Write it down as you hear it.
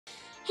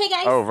Hey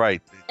guys, Oh,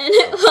 right. and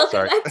Oh, welcome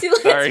sorry. back to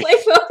Let's Sorry. Play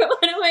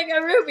Pokemon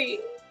Omega Ruby.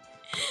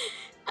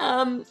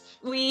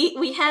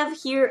 We have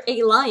here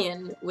a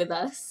lion with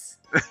us,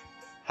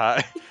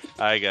 Hi,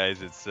 hi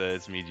guys. It's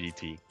me,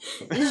 GT.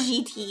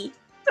 GT.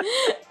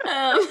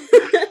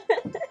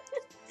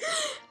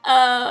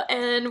 Um,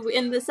 and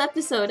in this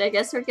episode, I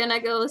guess we're gonna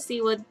go see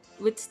what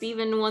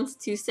Steven wants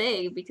to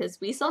say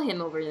because we saw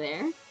him over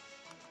there.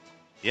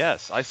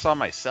 Yes, I saw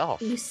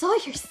myself. You saw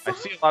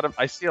yourself?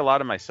 I see a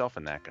lot of myself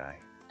in that guy.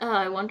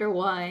 I wonder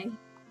why.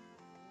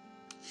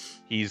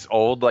 He's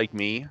old like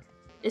me.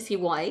 Is he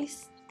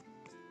wise?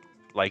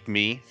 Like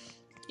me.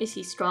 Is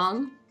he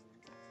strong?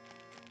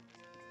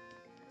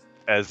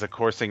 As a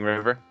coursing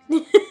river.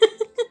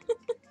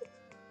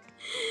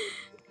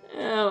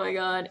 Oh my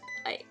god.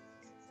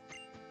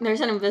 There's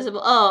an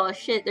invisible... Oh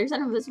shit, there's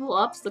an invisible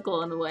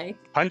obstacle in the way.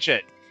 Punch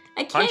it.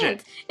 I Punch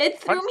can't!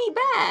 It threw me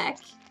back!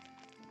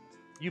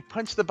 You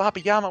punch the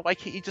Babayama, why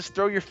can't you just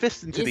throw your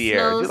fist into You the air?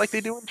 smell Do like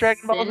they do in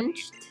Dragon Ball Z?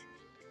 singed?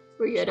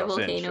 Were you at a Smell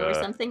volcano singed, or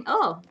something?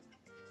 Oh.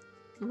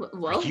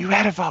 Well? Are you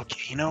at a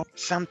volcano or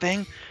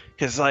something?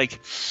 Because, like,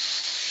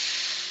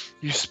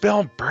 you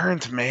smell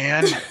burnt,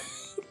 man.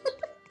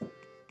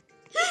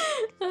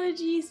 Oh,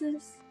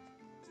 Jesus.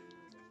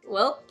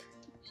 Welp.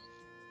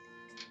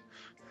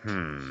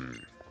 It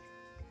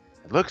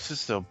looks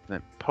as though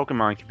that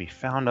Pokemon can be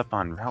found up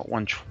on Route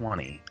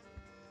 120.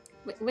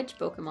 Which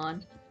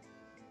Pokemon?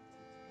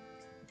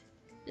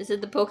 Is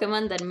it the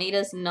Pokemon that made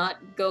us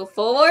not go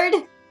forward?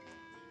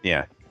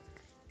 Yeah.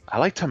 I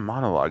like to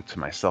monologue to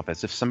myself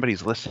as if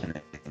somebody's listening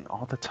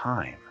all the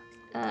time.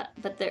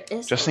 But there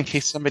is... Just in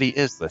case somebody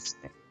is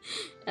listening.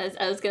 As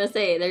I was gonna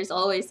say, there's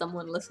always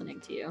someone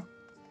listening to you.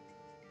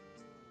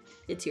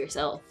 It's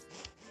yourself.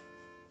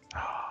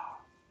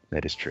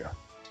 That is true.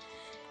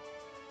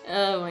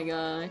 Oh my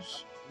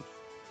gosh.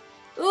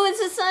 Ooh,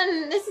 it's the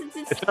sun! It's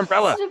an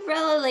umbrella! It's an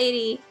umbrella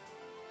lady!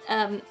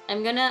 I'm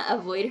gonna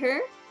avoid her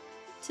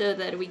so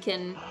that we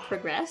can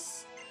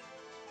progress.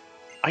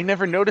 I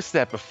never noticed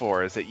that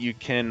before, is that you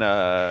can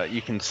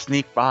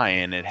sneak by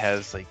and it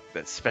has, like,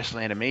 that special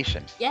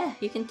animation. Yeah,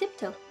 you can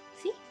tiptoe.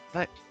 See?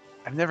 But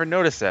I've never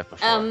noticed that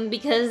before.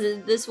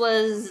 Because this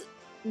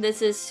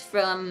is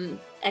from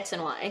X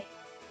and Y.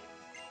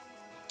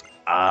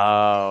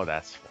 Oh,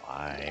 that's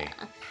why.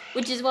 Yeah.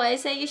 Which is why I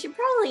say you should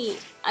probably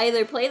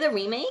either play the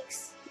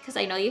remakes, because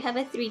I know you have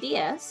a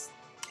 3DS,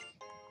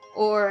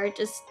 or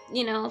just,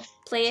 you know,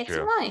 play X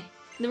and Y.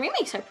 The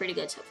remakes are pretty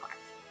good so far.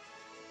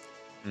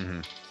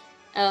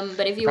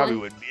 But if you probably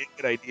want would be a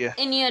good idea.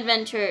 a new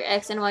adventure,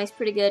 X and Y is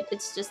pretty good.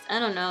 It's just, I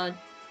don't know.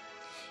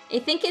 I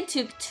think it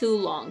took too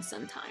long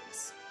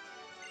sometimes.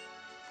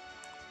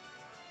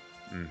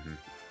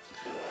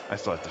 I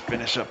still have to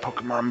finish up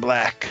Pokemon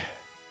Black.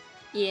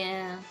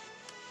 Yeah.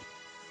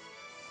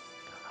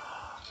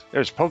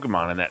 There's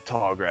Pokemon in that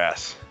tall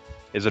grass.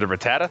 Is it a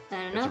Rattata?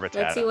 I don't know. It's a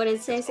Rattata. Let's see what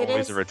it says it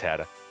Always is. a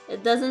Rattata.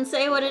 It doesn't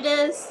say what it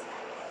is.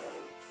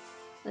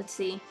 Let's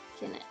see.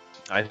 Can it?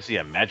 I see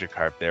a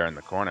Magikarp there in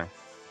the corner.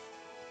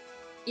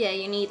 Yeah,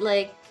 you need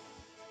like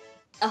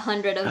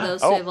 100 of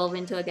those to evolve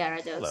into a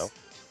Gyarados. Hello.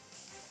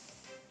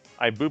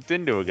 I booped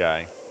into a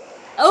guy.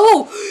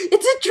 Oh!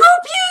 It's a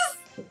Tropius!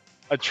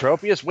 A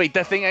Tropius? Wait,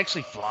 that thing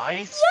actually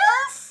flies?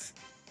 Yes!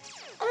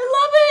 I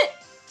love it!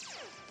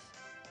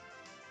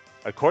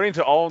 According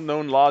to all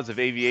known laws of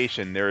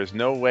aviation, there is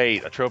no way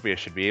a Tropius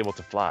should be able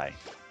to fly.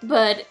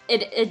 But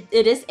it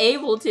is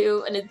able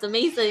to, and it's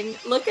amazing.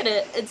 Look at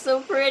it. It's so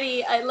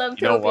pretty. I love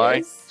Tropius. You know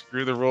why?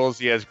 Screw the rules,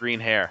 he has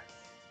green hair.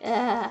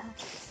 Yeah.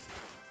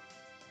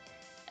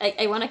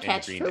 I want to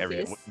catch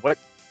Tropius. What?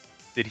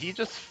 Did he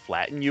just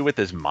flatten you with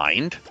his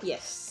mind?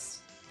 Yes.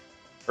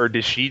 Or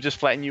did she just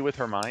flatten you with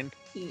her mind?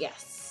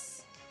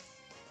 Yes.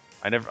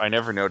 I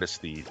never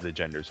noticed the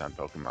genders on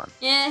Pokemon.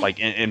 Yeah. Like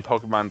in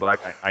Pokemon Black,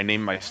 I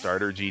named my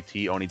starter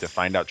GT only to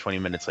find out 20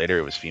 minutes later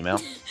it was female.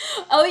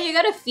 Oh, you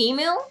got a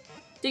female?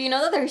 Do you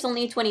know that there's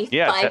only a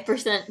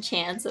 25%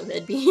 chance of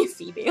it being a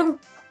female?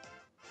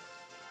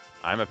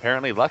 I'm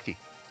apparently lucky.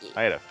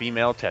 I had a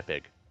female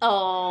Tepig.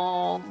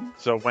 Oh.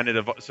 So when it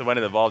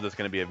evolved, it's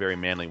going to be a very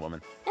manly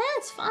woman.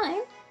 That's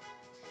fine.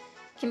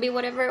 Can be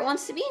whatever it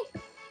wants to be.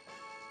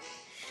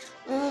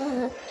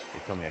 They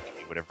told me I can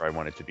be whatever I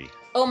want it to be.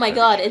 Oh my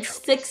god, it's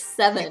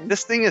 6'7".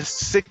 This thing is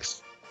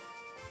 6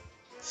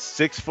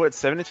 foot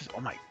 7 inches.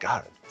 Oh my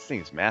god, this thing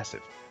is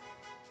massive.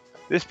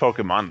 This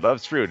Pokemon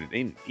loves fruit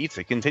and eats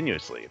it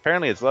continuously.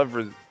 Apparently, its love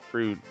for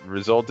fruit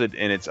resulted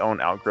in its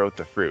own outgrowth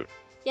of fruit.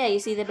 Yeah, you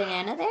see the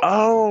banana there?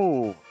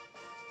 Oh.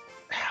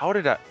 What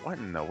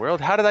in the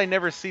world? How did I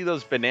never see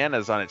those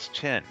bananas on its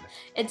chin?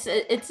 It's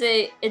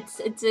a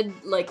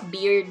like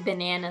beard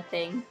banana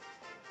thing.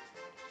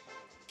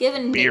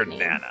 Given Beard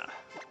nickname. Nana.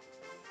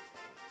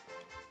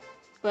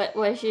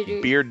 What should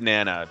you? Beard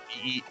Nana.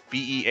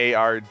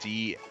 Beard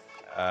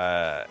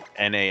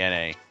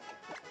Nana.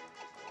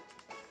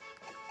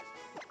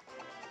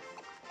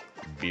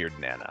 Beard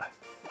Nana.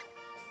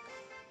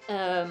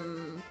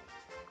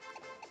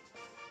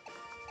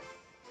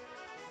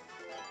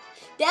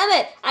 Damn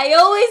it! I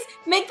always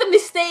make the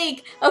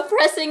mistake of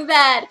pressing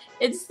that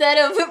instead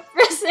of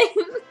pressing...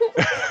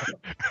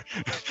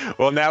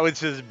 Well, now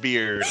it's just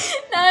beard.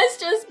 Now it's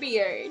just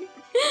beard.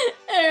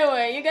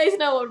 Anyway, you guys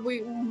know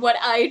what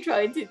I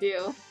tried to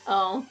do.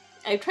 Oh,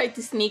 I tried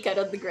to sneak out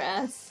of the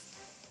grass.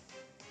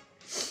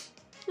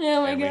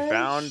 Oh my And gosh. we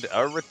found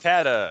a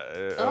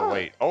Rattata.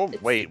 Oh,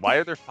 wait. Why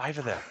are there 5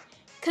 of them?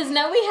 Because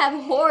now we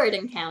have horde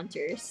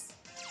encounters.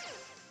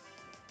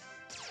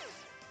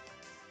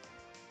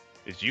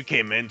 Is you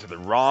came into the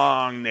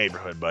wrong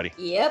neighborhood, buddy.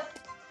 Yep.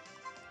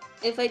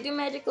 If I do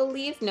magical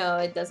leaf, no,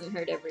 it doesn't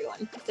hurt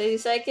everyone. If I do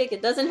psychic,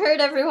 it doesn't hurt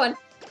everyone.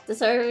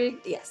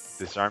 Disarm, yes.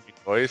 Disarming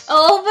voice.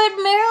 Oh, but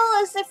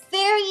Meryl is a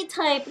fairy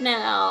type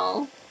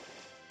now.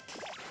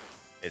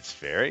 It's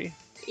fairy?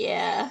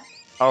 Yeah.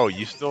 Oh,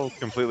 you still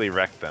completely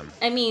wrecked them.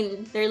 I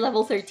mean, they're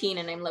level 13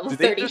 and I'm level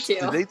 32.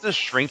 Did they just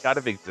shrink out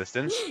of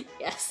existence?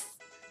 Yes.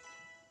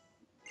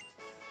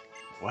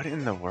 What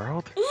in the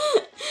world?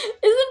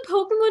 Isn't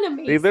Pokemon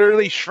amazing? They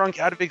literally shrunk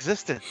out of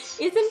existence.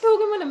 Isn't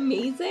Pokemon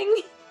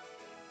amazing?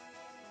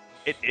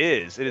 It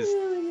is. It is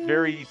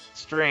very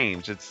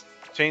strange. It's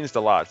changed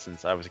a lot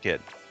since I was a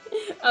kid.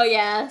 Oh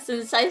yeah,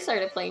 since I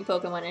started playing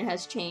Pokemon, it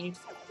has changed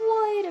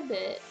quite a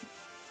bit.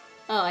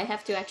 Oh, I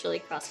have to actually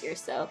cross here,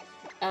 so...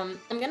 I'm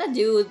gonna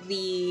do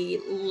the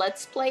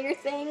Let's Player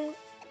thing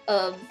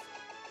of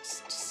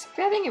just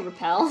grabbing a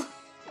repel.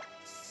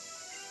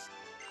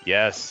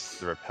 Yes,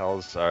 the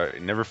repels are...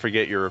 Never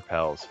forget your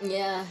repels.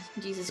 Yeah,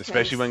 Jesus Christ.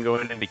 Especially when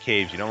going into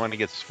caves. You don't want to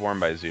get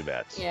swarmed by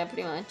Zubats. Yeah,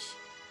 pretty much.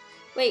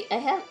 Wait,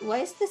 why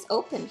is this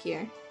open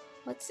here?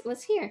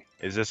 What's here?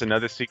 Is this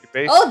another secret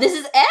base? Oh, this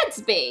is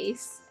Ed's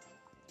base!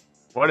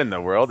 What in the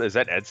world? Is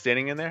that Ed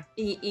standing in there?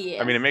 Yeah.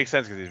 I mean, it makes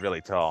sense because he's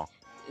really tall.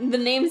 The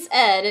name's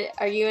Ed.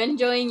 Are you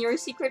enjoying your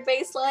secret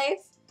base life?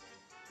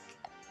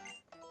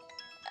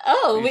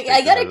 Oh,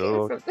 I got a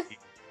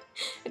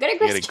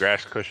Get a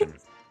grass cushion.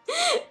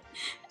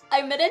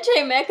 I met a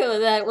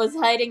Chimecho that was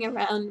hiding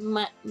around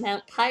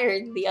Mount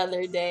Pirate the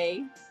other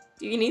day.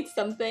 Do you need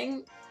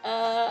something?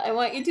 I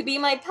want you to be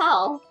my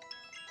pal.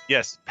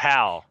 Yes,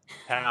 pal.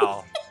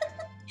 Pal.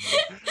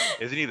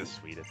 Isn't he the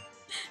sweetest?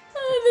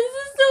 Oh, this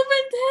is so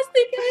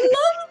fantastic. I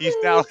love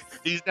this.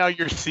 He's now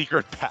your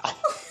secret pal.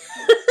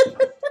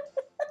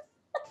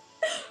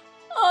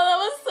 Oh, that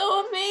was so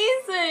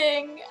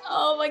amazing!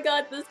 Oh my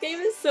god, this game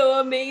is so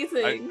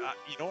amazing.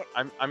 You know what?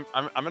 I'm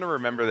gonna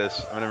remember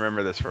this. I'm gonna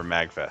remember this for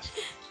Magfest.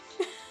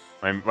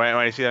 When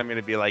I see that, I'm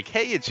gonna be like,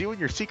 "Hey, it's you and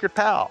your secret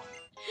pal."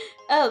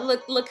 Oh,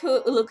 look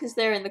who's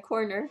there in the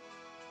corner.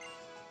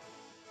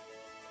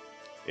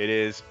 It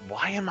is.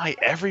 Why am I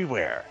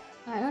everywhere?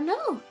 I don't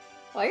know.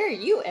 Why are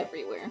you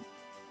everywhere?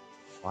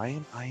 Why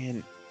am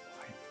I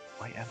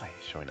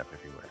showing up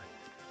everywhere?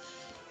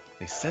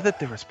 They said that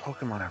there was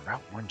Pokemon on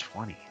Route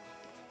 120.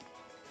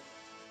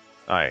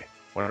 Alright,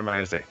 what am I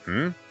gonna say?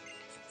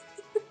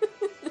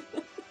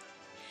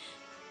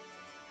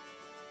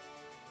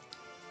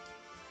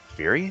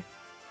 Fury?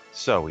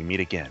 So, we meet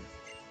again.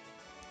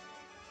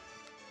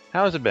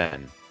 How's it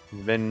been?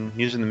 You been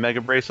using the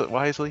Mega Bracelet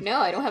wisely? No,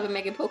 I don't have a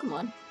Mega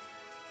Pokemon.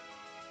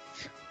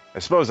 I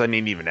suppose I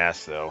needn't even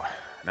ask, though.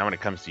 Now when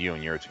it comes to you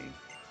and your team.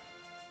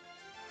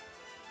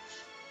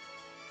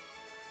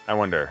 I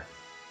wonder,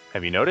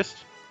 have you noticed?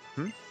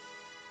 There's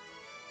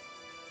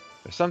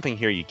something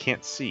here you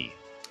can't see.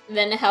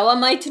 Then how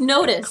am I to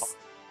notice?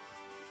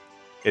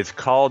 It's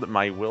called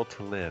my will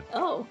to live.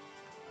 Oh.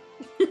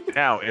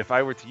 Now, if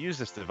I were to use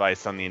this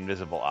device on the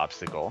invisible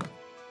obstacle,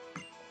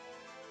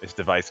 this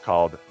device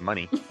called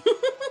money.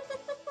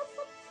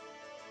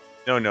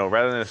 No,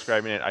 rather than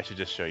describing it, I should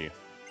just show you.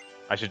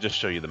 I should just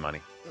show you the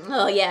money.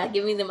 Oh yeah,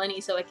 give me the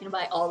money so I can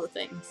buy all the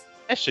things.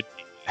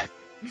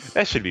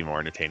 That should be more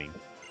entertaining.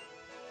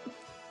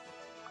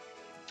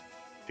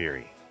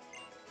 Fury.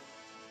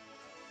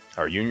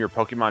 Are you and your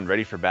Pokemon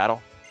ready for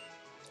battle?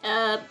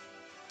 Yeah,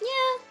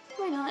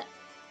 why not?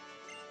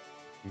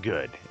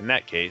 Good. In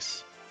that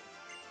case,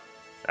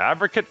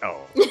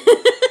 oh.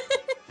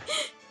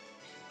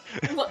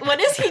 What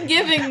is he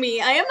giving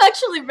me? I am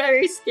actually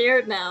very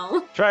scared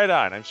now. Try it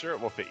on. I'm sure it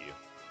will fit you.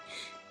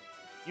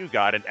 You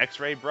got an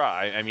X-ray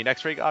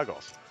X-ray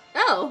goggles.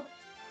 Oh.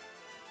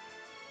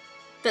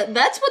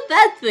 That's what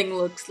that thing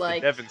looks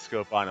like. The Devon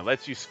scope on it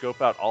lets you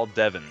scope out all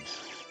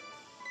Devons.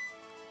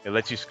 It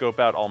lets you scope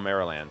out all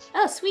Marylands.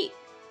 Oh, sweet.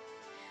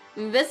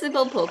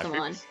 Invisible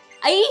Pokemon.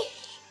 I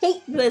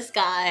hate this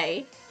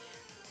guy.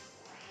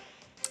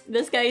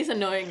 This guy is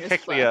annoying as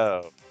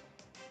fuck.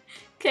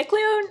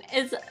 Kecleon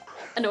is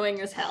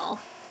annoying as hell.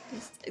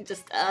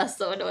 Just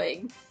so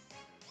annoying.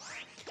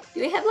 Do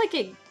we have like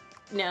a...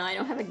 No, I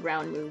don't have a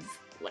ground move.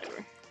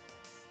 Whatever.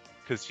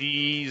 Because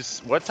he's...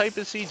 What type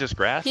is he? Just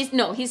grass? He's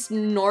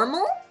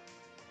normal.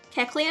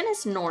 Kecleon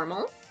is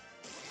normal.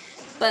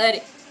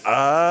 But...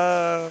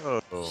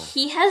 Oh.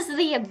 He has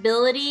the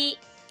ability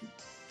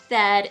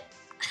that...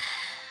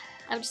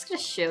 I'm just gonna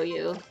show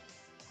you.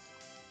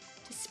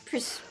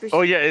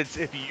 Oh yeah, it's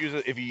if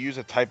you use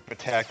a type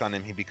attack on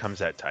him, he becomes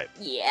that type.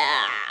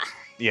 Yeah.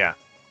 Yeah.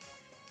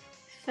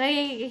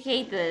 I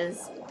hate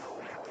this.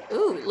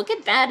 Ooh, look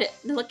at that.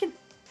 Look at...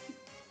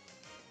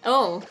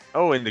 Oh.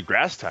 Oh, in the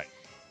grass type.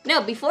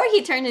 No, before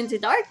he turned into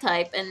dark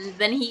type, and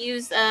then he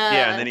used,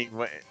 Yeah, and then he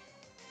went...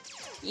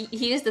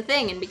 He used the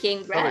thing and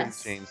became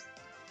grass. Changed.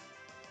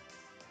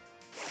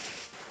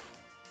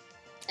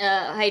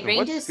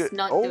 Hydrangea is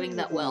not doing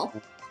that well.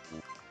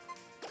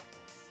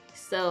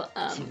 So,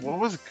 So what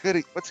was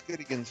good? What's good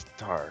against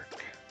dark?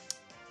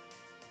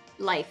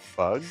 Life.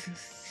 Bug?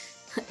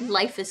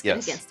 Life is good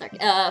Yes. against dark.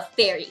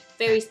 Fairy.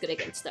 Fairy's good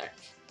against dark.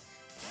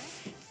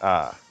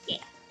 Ah. Yeah.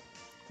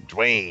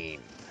 Dwayne.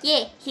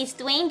 Yeah, he's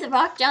Dwayne the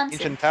Rock Johnson.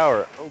 Ancient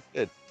Power. Oh,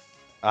 good.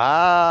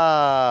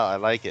 Ah, I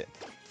like it.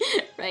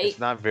 Right? It's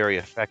not very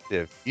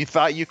effective. You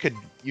thought you could.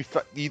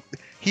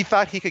 He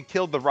thought he could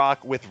kill the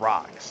Rock with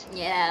rocks.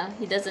 Yeah,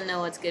 he doesn't know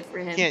what's good for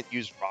him. You can't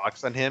use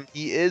rocks on him.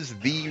 He is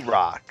the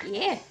Rock.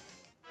 Yeah.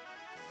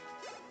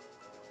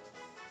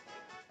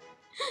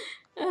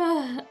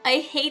 I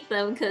hate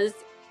them because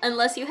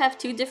unless you have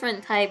two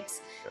different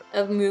types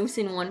of moves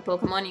in one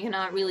Pokemon, you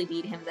cannot really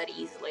beat him that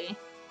easily.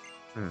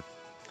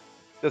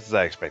 Just as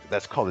I expected.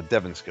 That's called a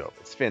Devon Scope.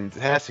 It's a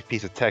fantastic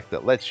piece of tech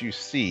that lets you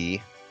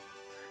see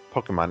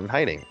Pokemon in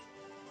hiding.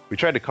 We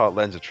tried to call it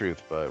Lens of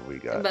Truth, but we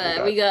got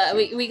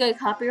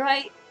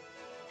copyright.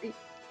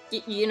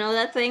 You know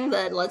that thing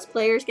that Let's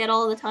Players get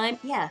all the time?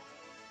 Yeah.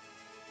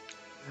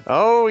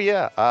 Oh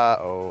yeah.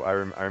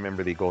 I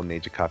remember the golden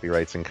age of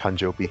copyrights in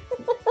Kanjopi.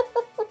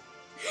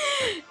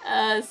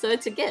 So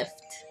it's a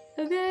gift.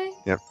 Okay.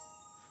 Yep.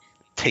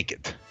 Take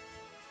it.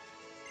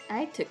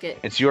 I took it.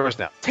 It's yours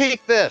now.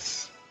 Take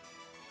this.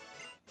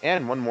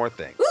 And one more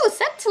thing. Ooh,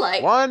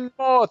 Septolite. One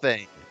more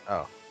thing.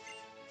 Oh.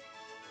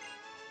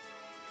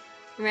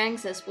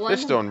 Ranks as one.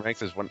 This stone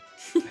ranks as one.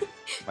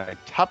 My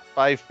top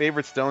 5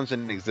 favorite stones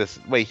in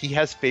existence. Wait, he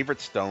has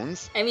favorite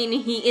stones? I mean,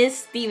 he is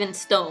Steven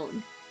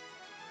Stone.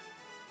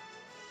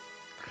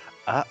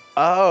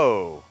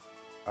 Oh.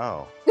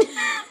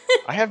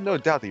 I have no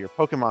doubt that your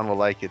Pokemon will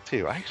like it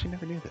too. I actually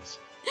never knew this.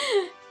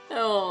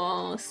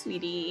 Oh,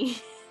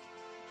 sweetie.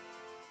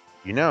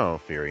 You know,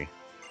 Fury.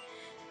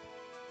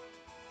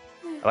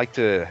 I like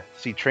to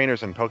see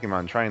trainers and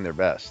Pokemon trying their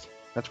best.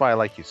 That's why I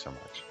like you so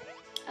much.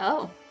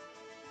 Oh.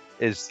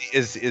 Is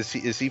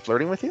he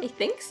flirting with you? I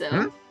think so.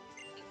 Hmm?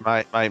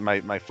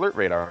 My flirt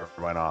radar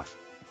went off.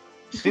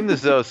 It seemed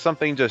as though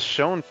something just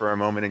shone for a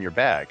moment in your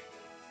bag.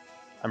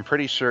 I'm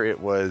pretty sure it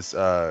was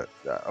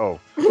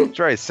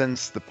sure, I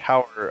sense the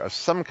power of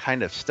some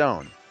kind of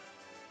stone.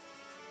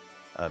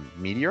 A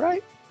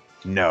meteorite?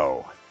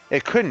 No,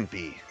 it couldn't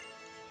be.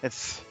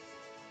 It's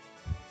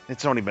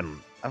only been,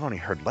 I've only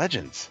heard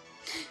legends.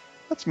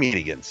 Let's meet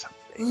again someday.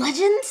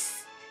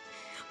 Legends?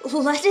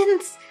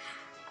 Legends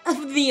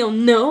of the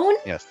unknown?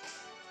 Yes.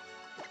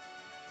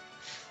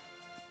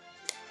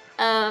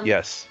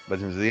 Yes,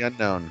 Legends of the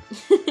Unknown.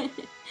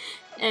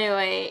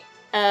 Anyway,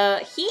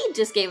 he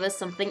just gave us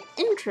something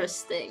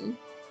interesting.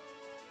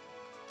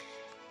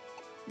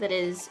 That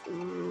is...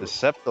 The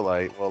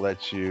Septolite will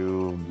let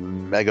you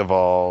Mega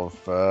Evolve.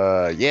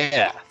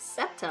 Yeah.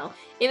 Septile.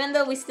 Even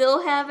though we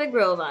still have a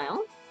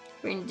Grovyle.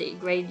 Still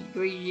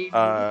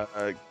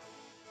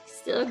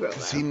a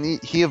Grovyle.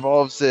 He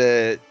evolves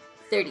at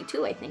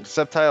 32, I think.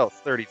 Septile's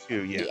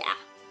 32, yeah. Yeah.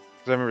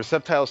 Because I remember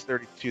Septile's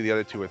 32, the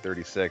other two are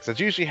 36. That's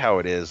usually how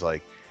it is.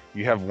 Like,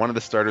 you have one of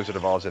the starters that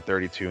evolves at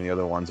 32, and the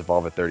other ones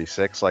evolve at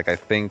 36. Like, I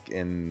think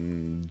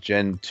in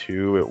Gen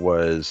 2 it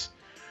was...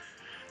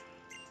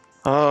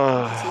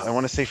 I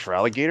want to say for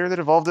Alligator that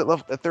evolved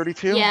at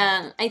 32?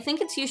 Yeah, I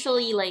think it's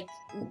usually, like,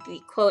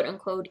 the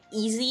quote-unquote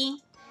easy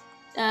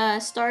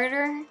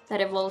starter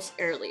that evolves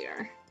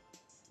earlier.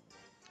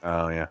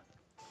 Oh, yeah.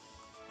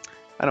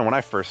 I know when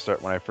I first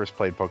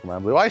played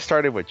Pokemon Blue, I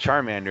started with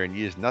Charmander and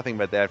used nothing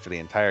but that for the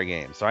entire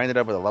game. So I ended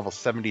up with a level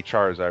 70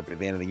 Charizard at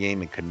the end of the game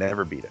and could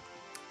never beat it.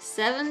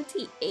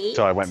 78?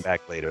 So I went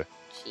back later.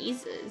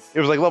 Jesus. It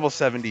was like level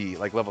 70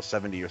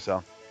 or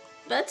so.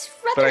 That's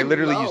rather But I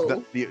literally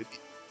low. used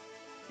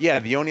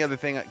the only other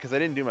thing, because I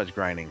didn't do much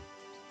grinding.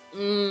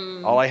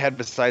 Mm. All I had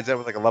besides that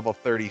was like a level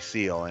 30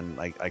 seal, and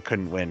I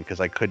couldn't win because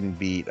I couldn't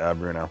beat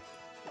Bruno.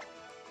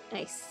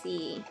 I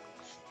see.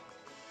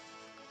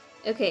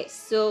 Okay,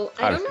 so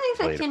I don't know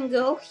if I can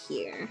go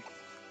here.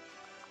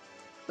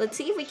 Let's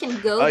see if we can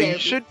go there. You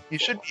should be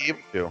able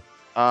to.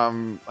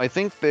 I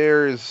think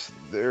there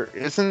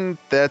isn't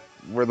that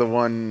where the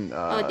one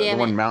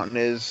mountain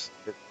is.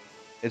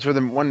 It's where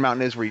the one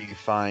mountain is where you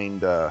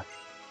find. We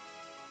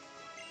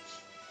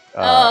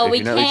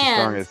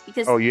can't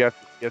because. Oh, you have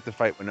to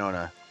fight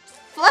Winona.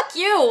 Fuck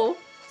you!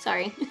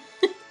 Sorry.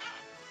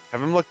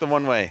 Have him look the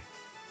one way.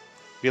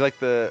 Be like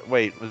the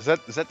is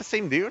that the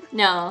same dude?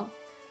 No.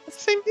 It's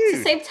the same dude. It's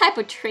the same type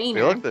of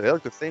trainer. They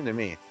look the same to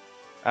me.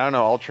 I don't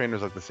know. All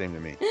trainers look the same to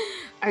me.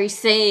 Are you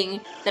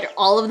saying that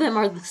all of them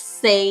are the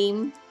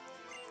same?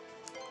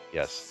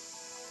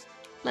 Yes.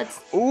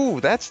 Let's. Ooh,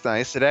 that's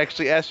nice. It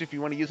actually asks you if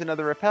you want to use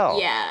another repel.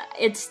 Yeah,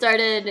 it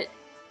started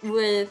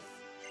with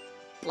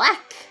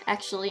black,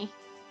 actually.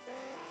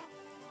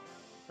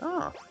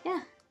 Oh.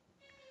 Yeah.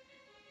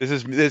 This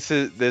is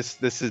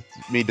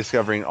me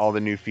discovering all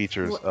the new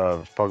features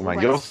of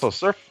Pokemon. You also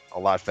surf a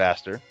lot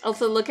faster.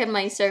 Also, look at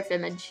my surf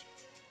image.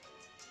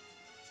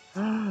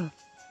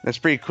 That's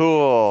pretty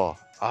cool.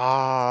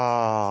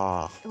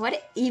 Ah.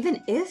 What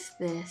even is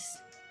this?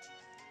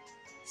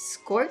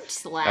 Scorched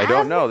slab? I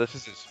don't know. This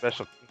is a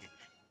special.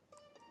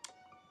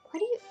 What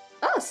do you...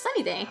 Oh,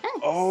 sunny day.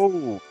 Nice.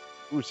 Oh.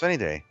 Ooh, sunny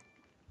day.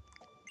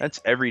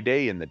 That's every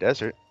day in the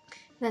desert.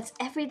 That's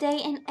every day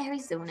in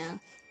Arizona.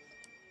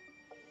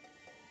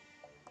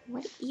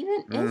 What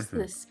even is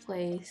this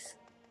place?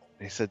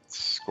 They said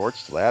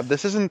scorched lab.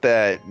 This isn't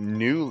that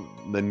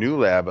the new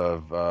lab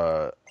of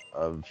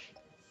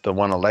the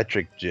one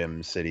electric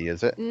gym city,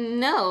 is it?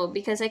 No,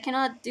 because I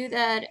cannot do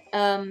that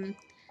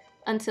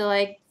until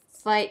I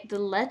fight the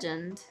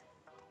legend.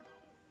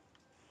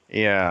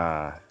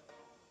 Yeah.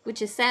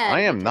 Which is sad.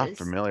 I am not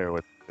familiar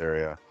with this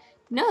area.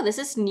 No, this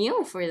is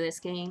new for this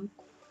game.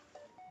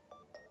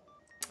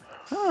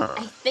 Huh.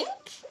 I think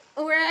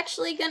we're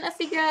actually gonna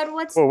figure out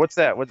what's... Whoa, what's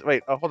that?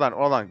 Wait, hold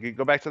on.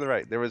 Go back to the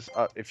right. There was,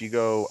 if you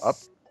go up,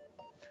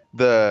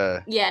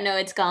 the... Yeah, no,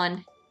 it's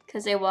gone.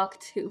 Because I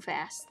walked too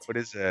fast. What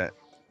is it?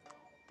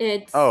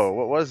 It's... Oh,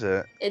 what was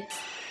it? It's...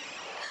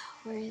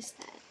 Where is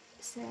that?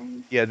 Is there...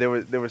 Yeah, there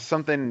was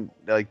something,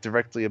 like,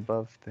 directly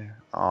above there.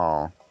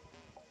 Oh.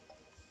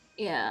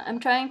 Yeah, I'm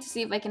trying to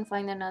see if I can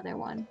find another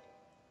one.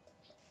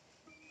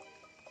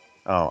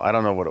 Oh, I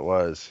don't know what it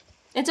was.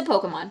 It's a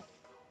Pokemon.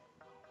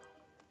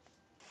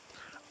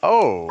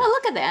 Oh! Oh,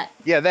 look at that.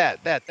 Yeah,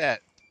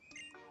 that.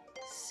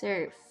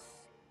 Surf.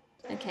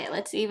 Okay,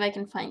 let's see if I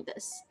can find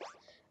this.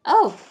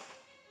 Oh!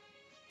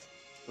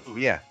 Ooh,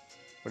 yeah.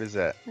 What is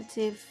that? Let's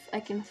see if I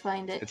can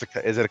find it.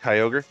 Is it a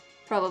Kyogre?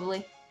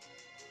 Probably.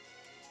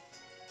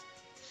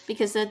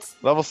 Because that's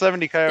Level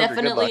 70 Kyogre.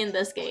 definitely in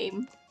this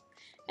game.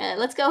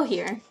 Let's go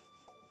here.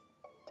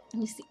 Let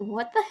me see.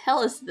 What the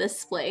hell is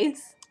this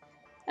place?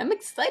 I'm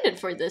excited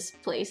for this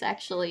place,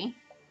 actually.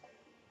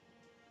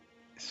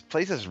 This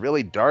place is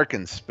really dark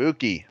and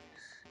spooky.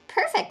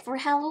 Perfect for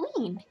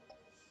Halloween.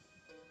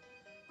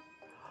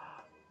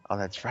 Oh,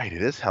 that's right.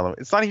 It is Halloween.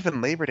 It's not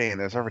even Labor Day, and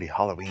there's already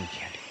Halloween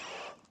candy.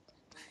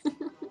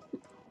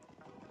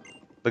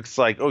 Looks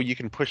like, oh, you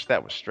can push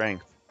that with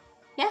strength.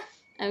 Yeah.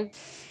 And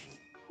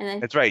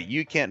then, That's right.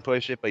 You can't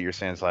push it, but your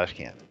Sandslash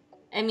can.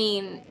 I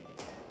mean,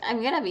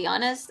 I'm gonna be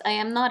honest. I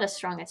am not as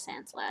strong as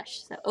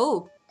Sandslash. So,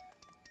 oh,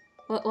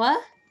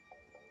 what?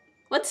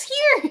 What's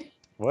here?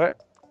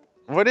 What?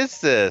 What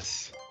is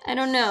this? I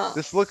don't know.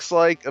 This looks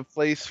like a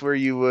place where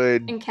you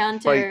would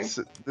Encounter fight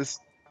this.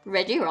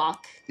 Regirock.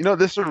 You know,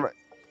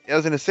 I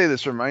was gonna say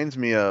this reminds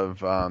me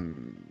of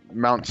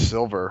Mount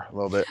Silver a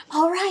little bit.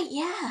 All right,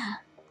 yeah.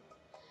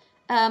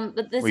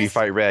 But this Where is... you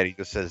fight Red, he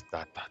just says ...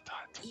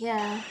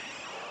 Yeah.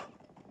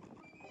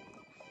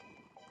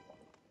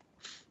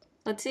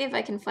 Let's see if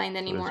I can find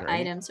any more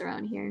items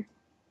around here.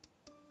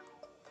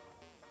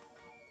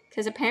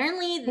 Because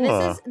apparently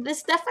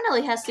this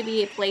definitely has to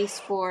be a place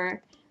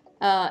for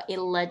a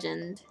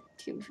legend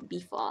to be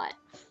fought.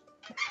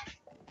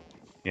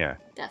 Yeah.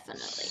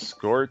 Definitely.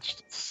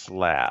 Scorched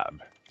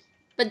slab.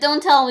 But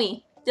don't tell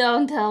me.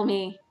 Don't tell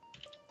me.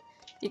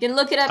 You can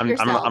look it up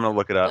yourself. I'm gonna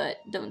look it up. But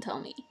don't tell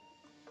me.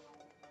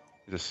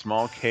 There's a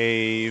small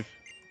cave.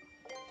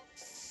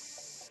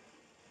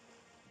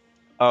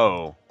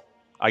 Oh.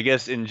 I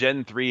guess in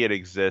Gen 3 it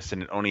exists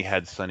and it only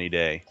had Sunny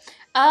Day.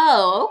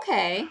 Oh,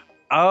 okay.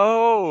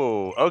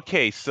 Oh,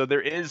 okay. So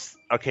there is...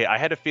 Okay, I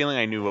had a feeling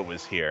I knew what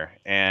was here,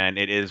 and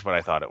it is what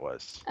I thought it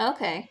was.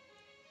 Okay.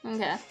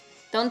 Okay.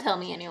 Don't tell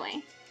me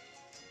anyway.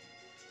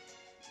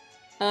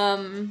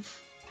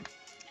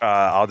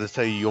 I'll just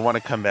tell you, you'll want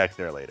to come back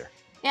there later.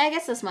 Yeah, I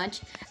guess as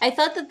much. I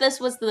thought that this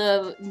was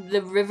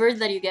the river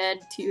that you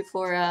get to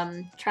for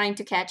trying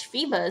to catch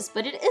Phoebus,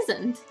 but it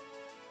isn't.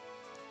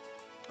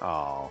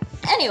 Oh.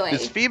 Anyway.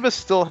 Does Phoebus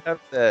still have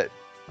that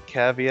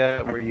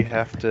caveat where you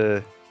have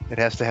to... It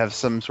has to have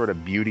some sort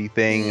of beauty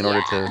thing in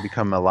order to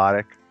become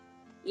melodic?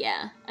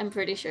 Yeah, I'm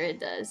pretty sure it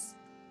does.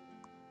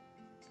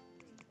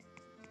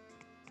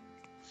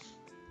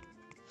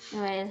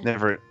 Anyway.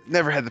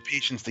 Never had the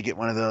patience to get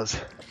one of those.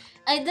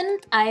 I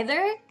didn't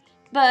either,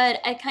 but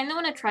I kind of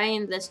want to try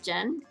in this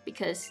gen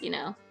because, you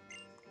know,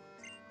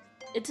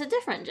 it's a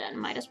different gen.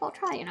 Might as well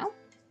try, you know?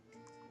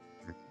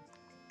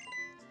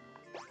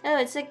 Oh,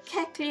 it's a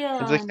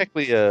Kecleon. It's a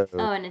Kecleon.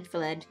 Oh, and it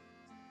fled.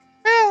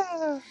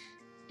 Ah.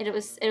 It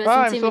was I'm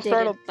so intimidated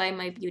startled. by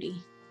my beauty.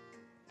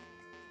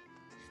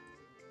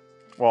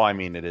 Well, I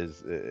mean, it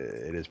is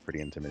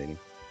pretty intimidating.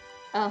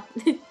 Oh,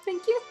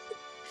 thank you.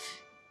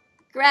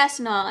 Grass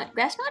Knot.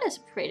 Grass Knot is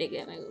a pretty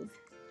good move.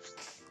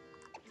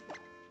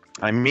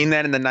 I mean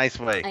that in the nice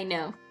way. I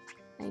know.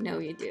 I know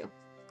you do.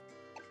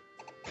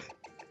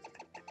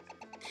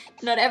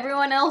 Not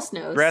everyone else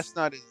knows. Grass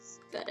Knot is...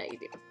 But I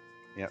do.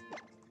 Yep.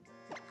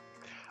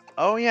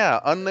 Oh, yeah.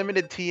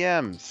 Unlimited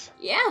TMs.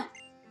 Yeah.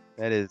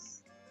 That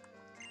is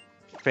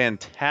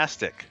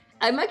fantastic.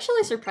 I'm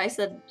actually surprised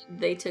that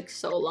they took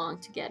so long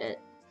to get it.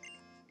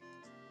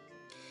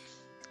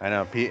 I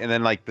know. And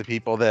then, like, the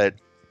people that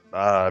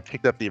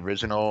picked up the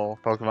original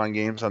Pokemon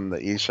games on the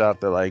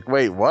eShop, they're like,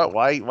 wait, what?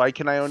 Why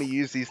can I only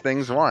use these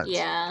things once?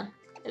 Yeah.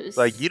 It was...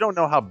 Like, you don't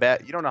know how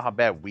bad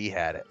we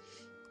had it.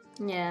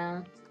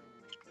 Yeah.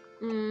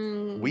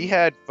 We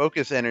had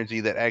focus energy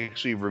that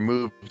actually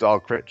removed all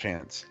crit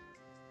chance.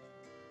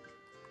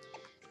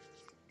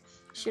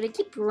 Should I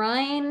keep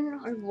Brine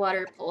or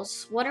Water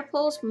Pulse? Water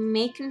Pulse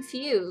may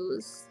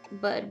confuse,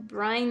 but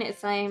Brine,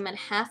 if I'm at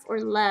half or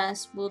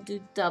less, will do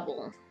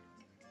double.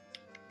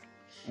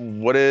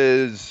 What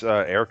does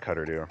Air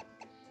Cutter do?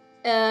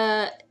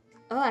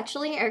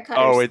 Actually, Air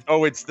Cutter.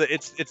 It's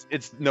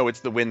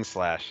the Wind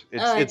Slash.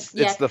 It's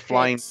the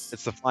flying crits.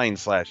 it's the flying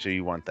slash. So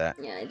you want that?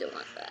 Yeah, I don't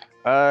want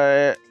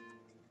that.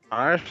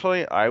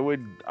 Honestly, I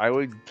would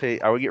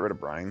get rid of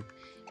Brine.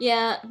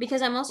 Yeah,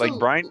 because I'm also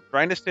Like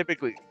Brine is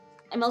typically.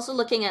 I'm also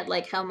looking at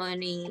like how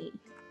many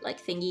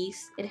like thingies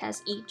it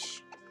has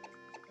each.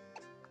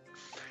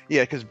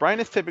 Yeah, because Brine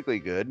is typically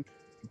good,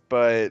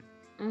 but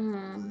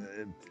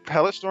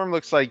Storm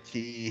looks like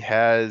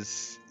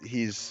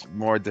he's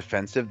more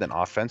defensive than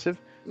offensive.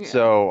 Yeah.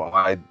 So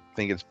I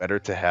think it's better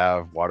to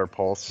have Water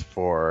Pulse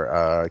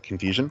for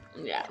confusion.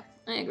 Yeah,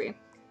 I agree.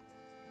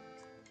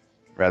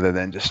 Rather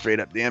than just straight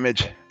up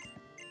damage.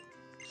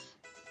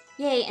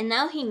 Yay, and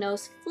now he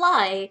knows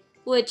Fly,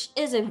 which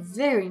is a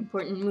very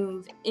important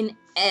move in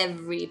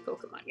every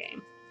Pokemon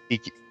game.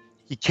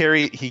 He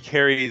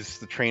carries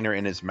the trainer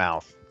in his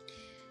mouth.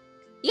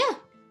 Yeah,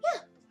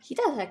 he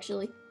does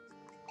actually.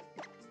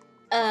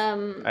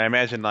 I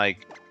imagine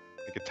like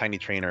a tiny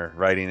trainer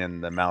riding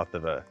in the mouth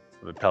of a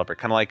Pelipper,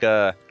 kind of like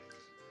a.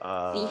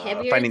 The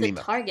heavier the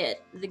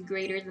target, the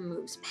greater the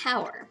move's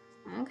power.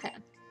 Okay.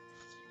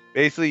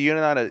 Basically,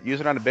 use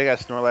it on a big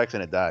ass Snorlax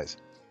and it dies.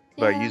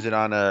 Yeah. But use it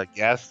on a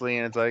Ghastly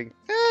and it's like,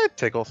 it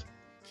tickles.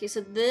 Okay,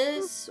 so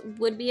this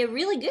would be a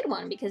really good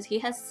one because he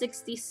has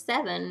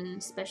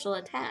 67 special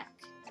attack.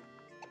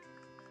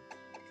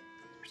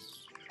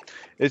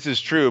 This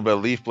is true, but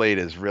Leaf Blade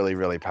is really,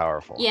 really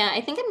powerful. Yeah,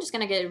 I think I'm just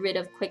gonna get rid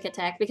of Quick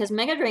Attack because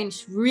Mega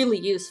Drain's really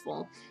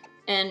useful.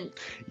 And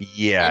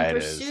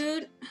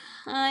Pursuit,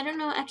 I don't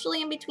know,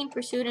 actually in between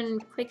Pursuit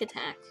and Quick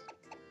Attack.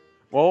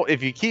 Well,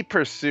 if you keep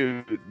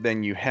Pursuit,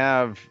 then you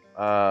have...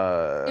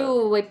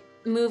 Ooh, a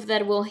move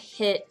that will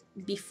hit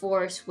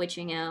before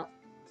switching out.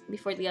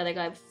 Before the other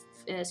guy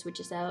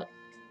switches out.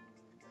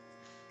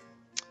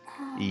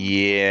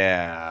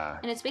 Yeah.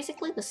 And it's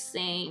basically the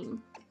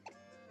same.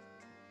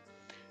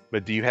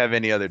 But do you have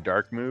any other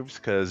dark moves?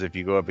 Because if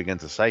you go up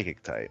against a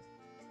Psychic type.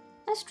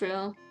 That's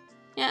true.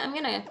 Yeah, I'm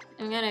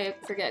gonna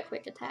forget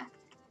Quick Attack.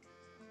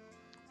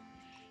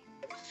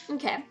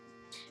 Okay.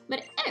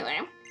 But anyway,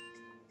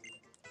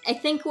 I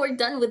think we're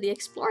done with the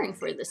exploring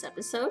for this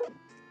episode.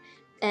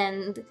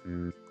 And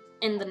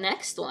in the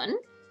next one,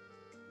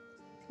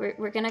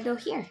 we're gonna go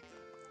here.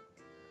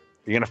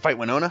 You're gonna fight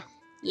Winona?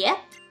 Yep.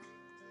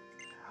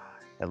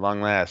 At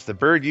long last, the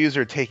bird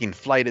user taking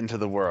flight into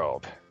the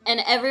world. And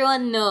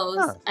everyone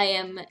knows I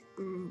am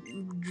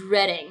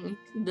dreading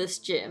this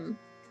gym.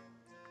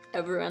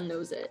 Everyone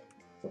knows it.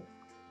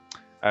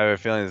 I have a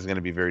feeling this is going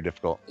to be very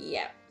difficult.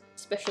 Yeah,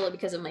 especially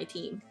because of my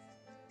team.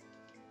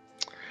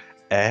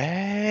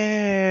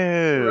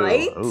 Oh.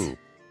 Right? Ooh.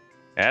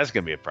 That's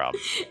going to be a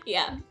problem.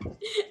 Yeah.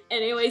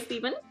 Anyway,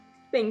 Steven,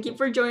 thank you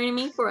for joining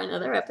me for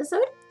another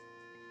episode.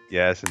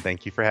 Yes, and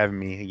thank you for having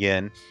me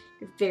again.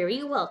 You're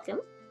very welcome.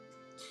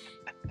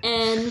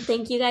 And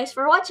thank you guys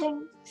for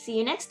watching. See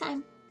you next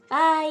time.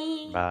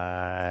 Bye.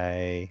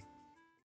 Bye.